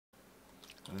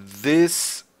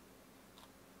This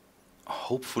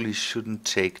hopefully shouldn't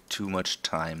take too much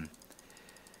time.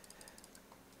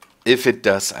 If it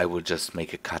does, I will just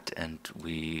make a cut and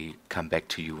we come back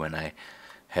to you when I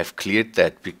have cleared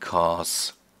that,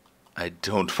 because I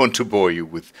don't want to bore you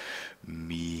with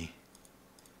me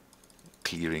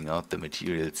clearing out the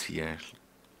materials here.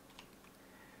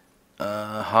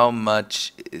 How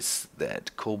much is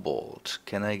that cobalt?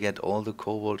 Can I get all the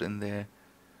cobalt in there?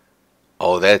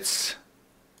 Oh, that's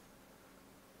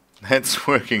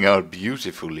working out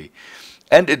beautifully.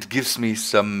 And it gives me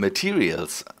some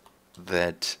materials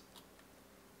that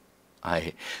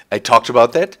I talked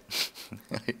about that.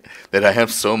 That I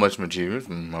have so much materials.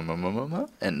 And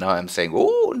now I'm saying,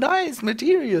 oh, nice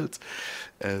materials.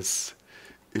 As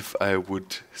if I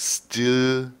would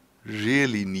still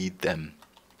really need them.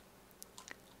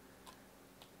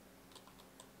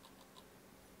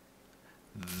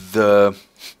 The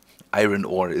iron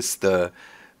ore is the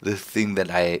thing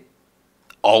that I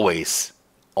always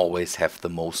have the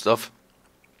most of.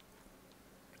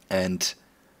 And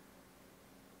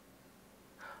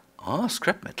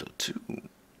scrap metal too.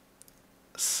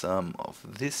 Some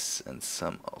of this and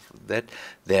some of that.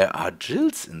 There are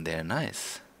drills in there,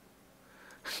 nice.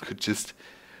 Could just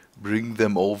bring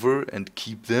them over and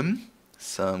keep them.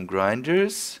 Some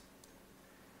grinders.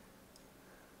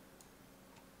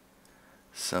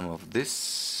 Some of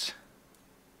this.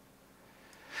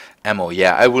 Ammo,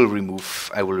 yeah, I will remove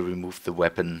the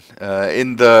weapon.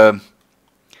 In the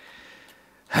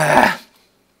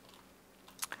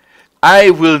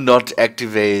I will not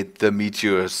activate the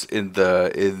meteors in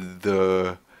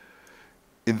the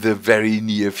very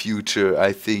near future.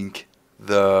 I think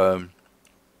the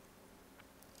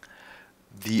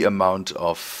amount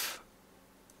of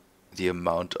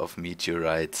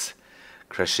meteorites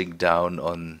crashing down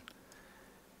on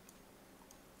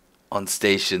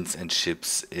stations and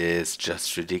ships is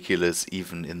just ridiculous,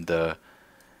 even in the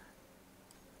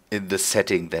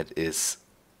setting that is,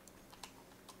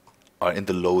 or in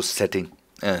the low setting.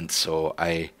 And so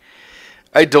I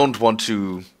don't want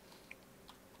to,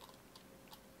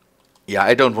 yeah,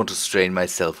 I don't want to strain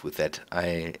myself with that.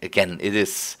 Again, it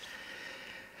is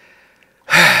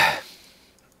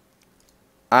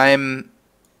I'm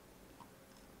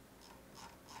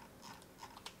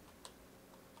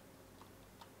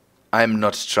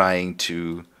not trying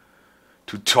to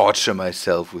torture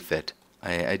myself with that.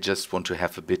 I just want to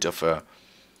have a bit of a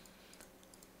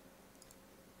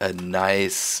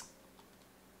nice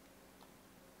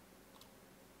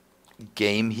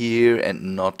game here,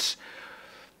 and not,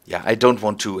 yeah, I don't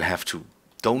want to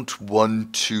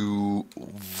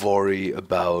worry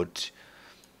about,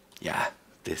 yeah,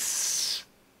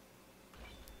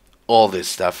 all this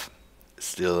stuff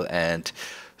still. And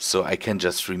so I can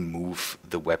just remove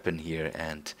the weapon here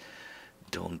and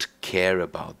don't care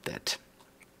about that.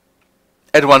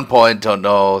 At one point, don't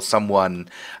know, someone,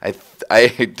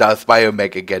 Darth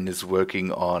Biomech again is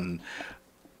working on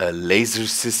a laser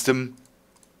system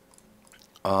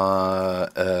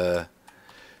to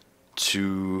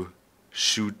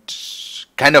shoot,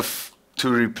 kind of to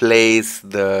replace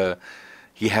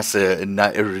he has a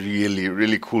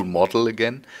really cool model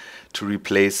again, to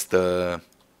replace the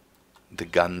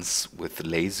guns with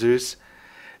lasers.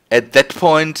 At that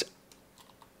point,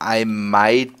 I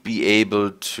might be able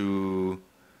to,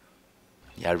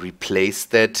 yeah, replace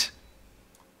that,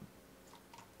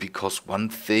 because one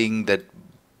thing that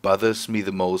bothers me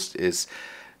the most is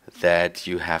that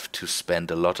you have to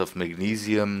spend a lot of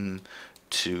magnesium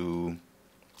to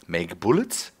make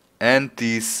bullets, and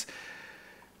these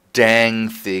dang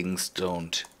things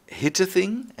don't hit a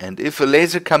thing. And if a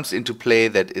laser comes into play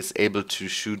that is able to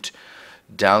shoot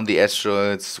down the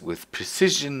asteroids with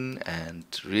precision and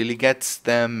really gets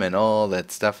them and all that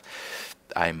stuff,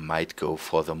 I might go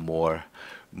for the more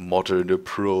modern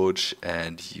approach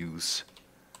and use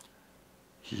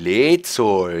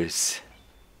lasers.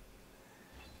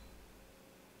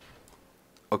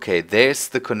 Okay, there's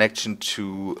the connection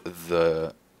to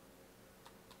the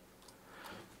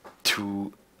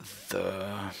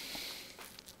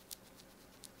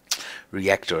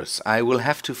reactors. I will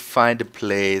have to find a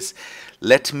place.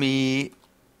 Let me...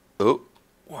 Oh,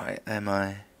 why am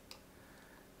I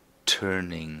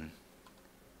turning?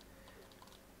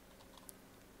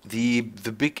 The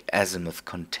big azimuth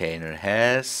container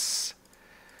has...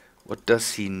 What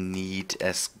does he need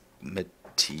as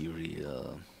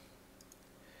material?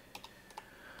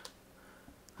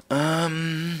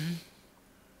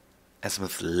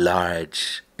 Azimuth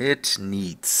large. It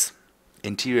needs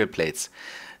interior plates,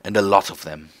 and a lot of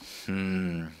them.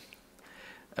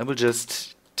 I will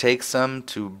just take some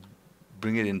to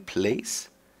bring it in place.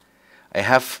 I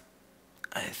have,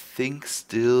 I think,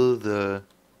 still the,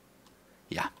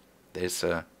 yeah, there's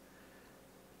a,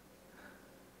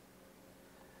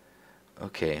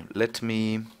 okay, let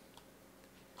me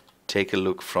take a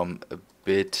look from a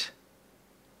bit.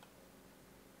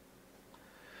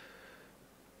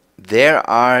 There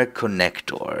are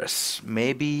connectors.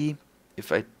 Maybe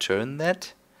if I turn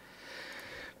that,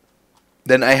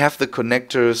 then I have the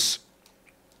connectors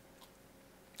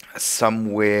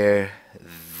somewhere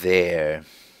there.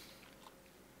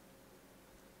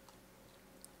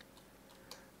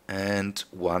 And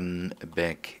one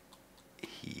back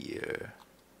here.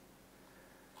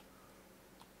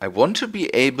 I want to be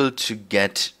able to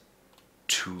get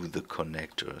to the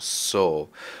connectors. So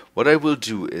what I will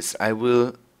do is I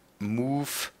will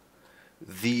move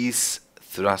these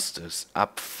thrusters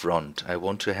up front. I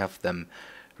want to have them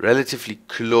relatively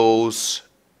close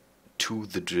to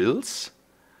the drills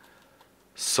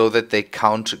so that they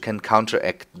can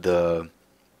counteract the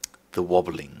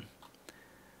wobbling.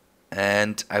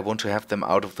 And I want to have them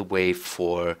out of the way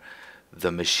for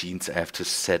the machines I have to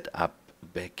set up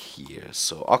back here.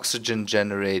 So oxygen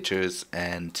generators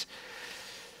and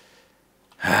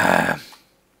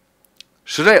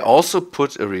should I also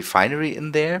put a refinery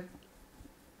in there?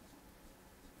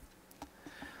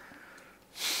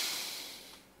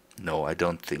 No, I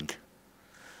don't think.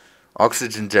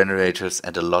 Oxygen generators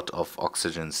and a lot of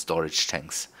oxygen storage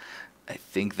tanks. I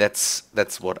think that's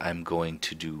what I'm going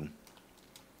to do.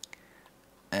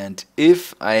 And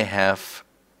if I have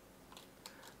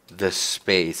the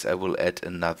space, I will add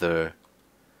another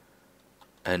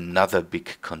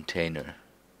big container.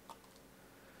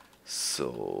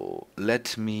 So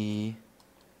let me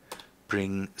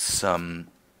bring some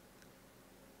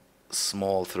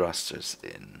small thrusters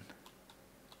in.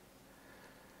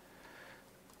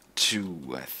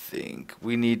 2, I think.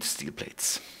 We need steel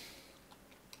plates.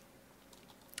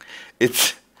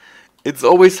 It's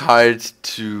always hard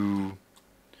to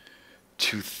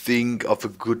think of a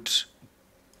good,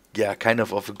 yeah, kind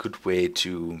of a good way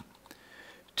to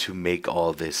make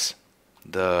all this.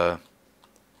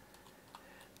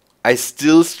 I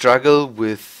still struggle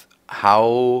with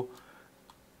how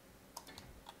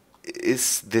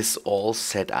is this all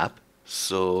set up.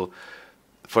 So,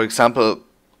 for example,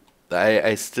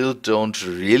 I still don't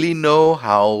really know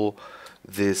how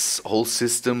this whole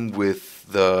system with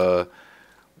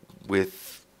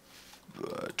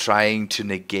trying to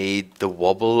negate the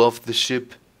wobble of the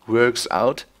ship works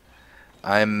out.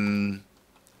 I'm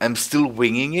still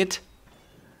winging it.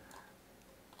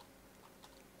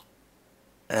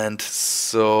 And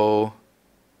so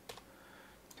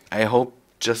I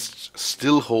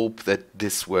still hope that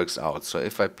this works out. So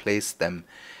if I place them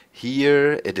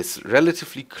here, it is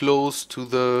relatively close to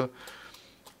the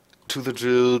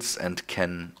drills and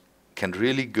can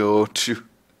really go to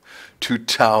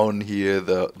town here.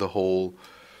 The whole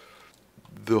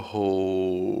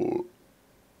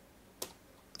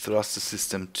thruster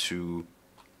system to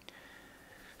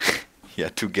yeah,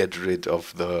 to get rid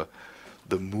of the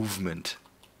movement.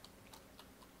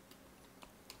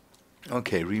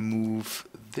 Okay, remove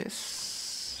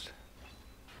this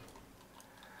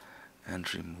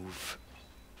and remove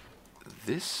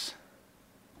this.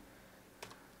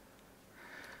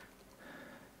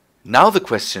 Now the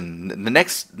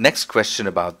next question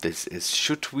about this is,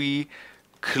 should we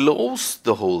close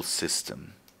the whole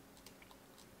system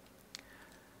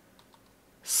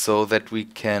so that we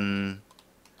can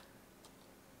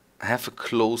have a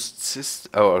closed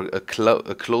system or a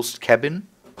closed cabin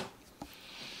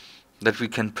that we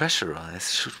can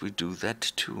pressurize? Should we do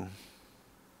that too?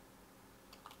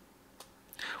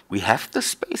 We have the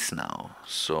space now,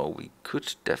 so we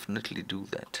could definitely do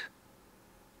that.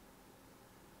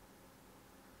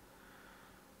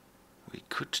 We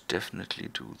could definitely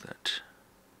do that.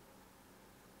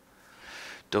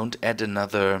 Don't add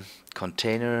another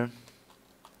container.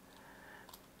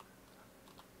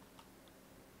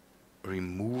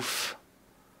 Remove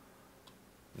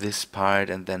this part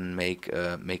and then make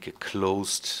a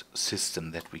closed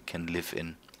system that we can live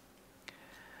in.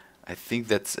 I think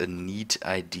that's a neat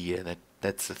idea.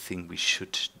 That's a thing we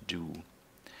should do.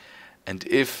 And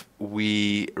if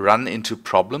we run into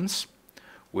problems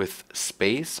with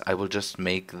space, I will just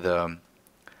make the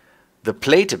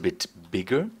plate a bit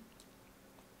bigger.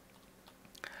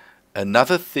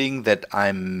 Another thing that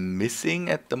I'm missing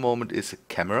at the moment is a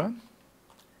camera.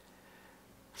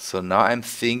 So now I'm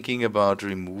thinking about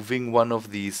removing one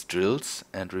of these drills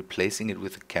and replacing it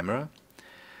with a camera.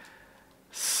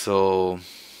 So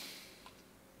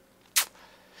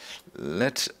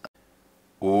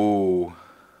oh,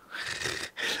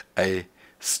 I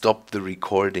stopped the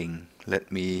recording.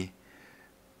 Let me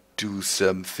do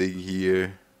something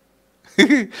here.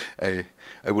 I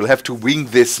will have to wing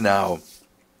this now,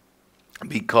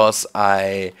 because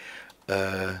I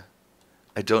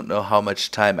don't know how much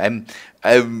time.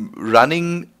 I'm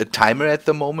running a timer at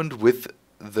the moment with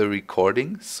the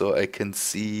recording, so I can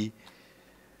see.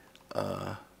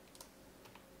 Oh,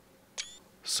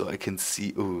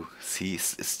 see.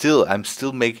 I'm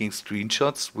still making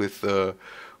screenshots with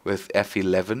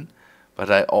F11,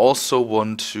 but I also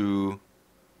want to.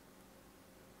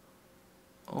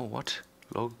 Oh, what?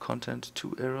 Log content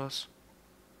 2 errors.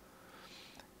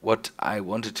 What I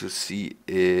wanted to see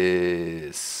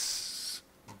is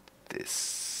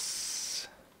this.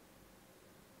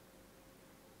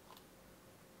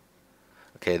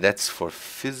 Okay, that's for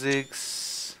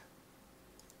physics.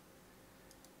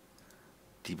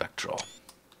 Debug draw.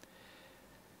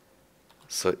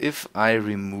 So if I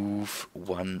remove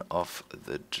one of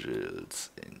the drills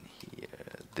in here,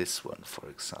 this one for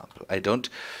example,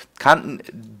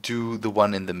 can't do the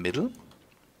one in the middle.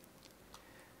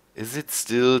 Is it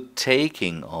still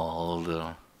taking all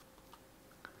the...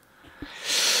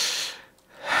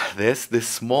 There's this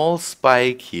small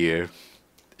spike here.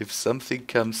 If something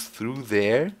comes through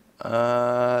there,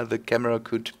 the camera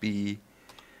could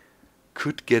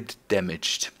get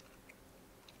damaged.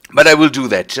 But I will do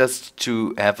that just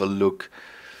to have a look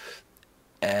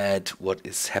at what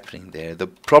is happening there. The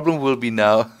problem will be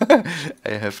now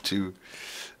I have to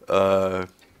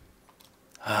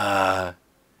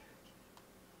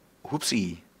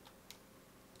whoopsie.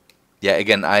 Yeah,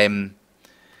 again, I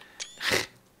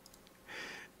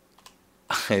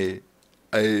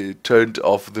turned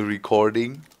off the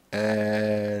recording,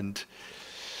 and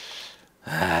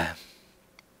an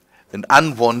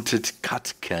unwanted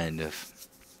cut, kind of.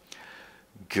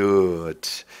 Good.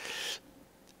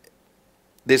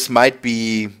 This might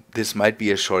be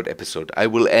a short episode. I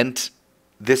will end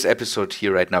this episode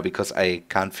here right now because I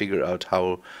can't figure out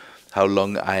how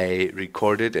long I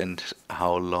recorded and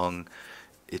how long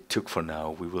it took for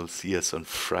now. We will see us on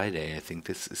Friday. I think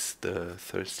this is the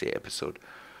Thursday episode.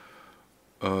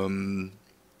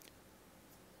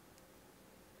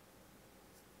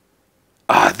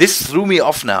 This threw me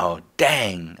off now.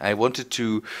 Dang. I wanted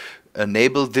to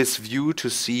enable this view to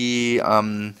see,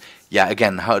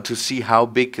 again, how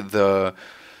big the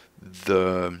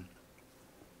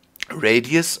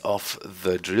radius of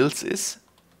the drills is.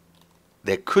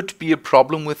 There could be a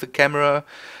problem with the camera,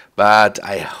 but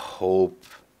I hope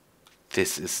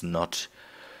this is not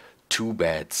too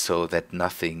bad, so that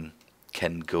nothing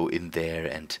can go in there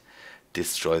and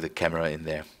destroy the camera in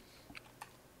there.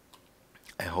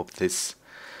 I hope this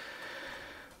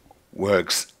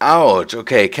works out.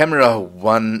 Okay, camera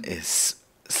 1 is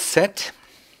set.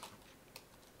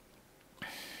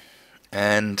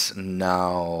 And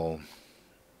now...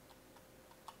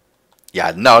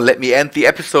 now let me end the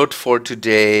episode for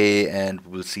today, and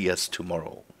we'll see us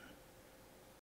tomorrow.